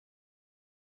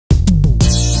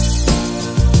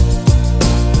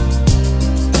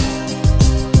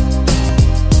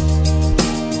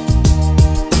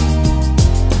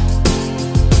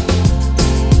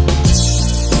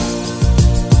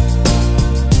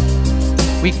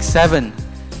Week 7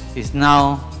 is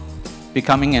now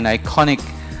becoming an iconic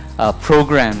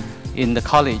program in the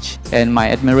college, and my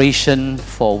admiration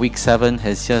for Week 7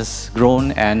 has just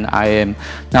grown, and I am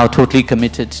now totally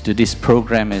committed to this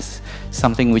program as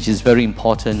something which is very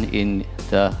important in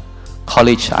the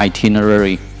college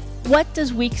itinerary. What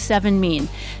does Week 7 mean?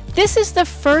 This is the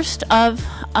first of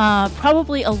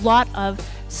probably a lot of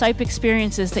SIPE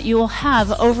experiences that you will have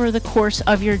over the course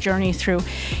of your journey through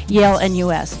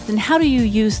Yale-NUS. And how do you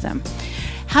use them?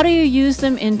 How do you use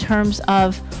them in terms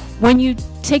of when you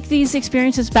take these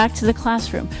experiences back to the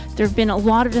classroom? There have been a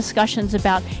lot of discussions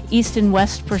about East and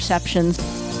West perceptions.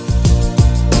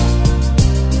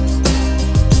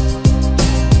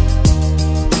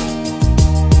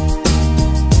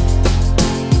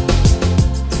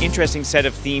 Interesting set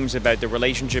of themes about the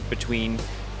relationship between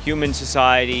human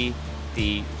society,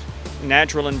 the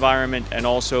natural environment, and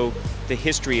also the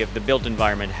history of the built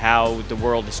environment, how the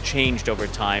world has changed over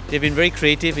time. They've been very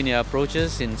creative in their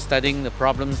approaches in studying the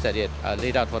problems that they had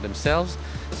laid out for themselves.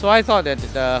 So I thought that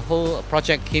the whole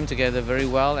project came together very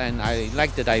well, and I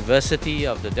liked the diversity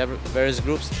of the various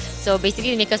groups. So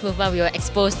basically, in the Makers Movement, we were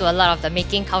exposed to a lot of the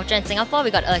making culture in Singapore.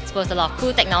 We got exposed to a lot of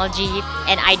cool technology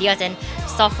and ideas and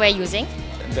software using.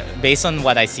 Based on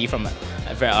what I see from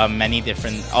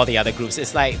all the other groups,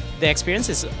 it's like the experience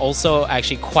is also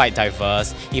actually quite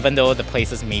diverse, even though the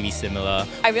places may be similar.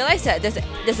 I realized that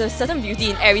there's a certain beauty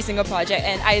in every single project,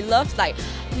 and I loved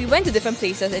we went to different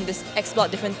places and just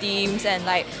explored different themes and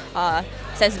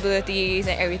sensibilities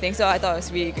and everything, so I thought it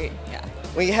was really great. Yeah.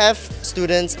 We have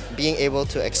students being able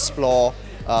to explore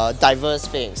diverse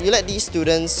things. We let these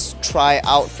students try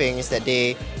out things that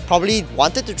they probably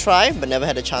wanted to try but never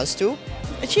had a chance to.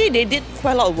 Actually, they did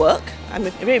quite a lot of work. I'm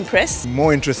very impressed.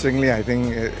 More interestingly, I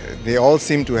think they all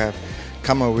seem to have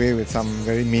come away with some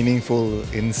very meaningful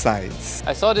insights.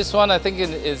 I saw this one, I think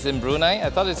it's in Brunei.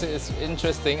 I thought it's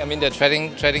interesting. I mean, they're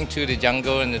treading through the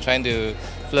jungle and they're trying to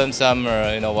film some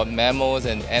mammals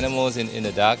and animals in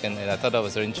the dark, and I thought that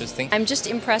was very interesting. I'm just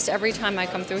impressed every time I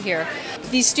come through here.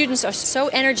 These students are so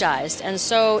energized and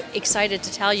so excited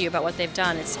to tell you about what they've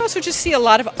done. I also just see a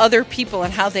lot of other people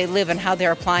and how they live and how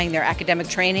they're applying their academic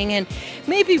training, and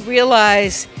maybe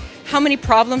realize how many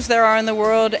problems there are in the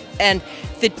world and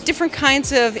the different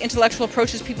kinds of intellectual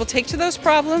approaches people take to those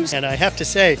problems. And I have to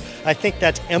say, I think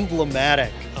that's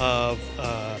emblematic of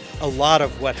a lot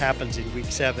of what happens in Week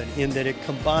 7, in that it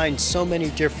combines so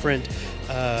many different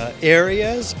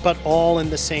areas, but all in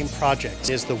the same project.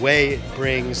 Is the way it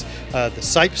brings the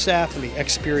SIPE staff and the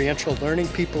experiential learning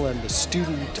people and the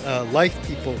student life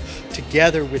people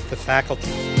together with the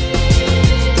faculty.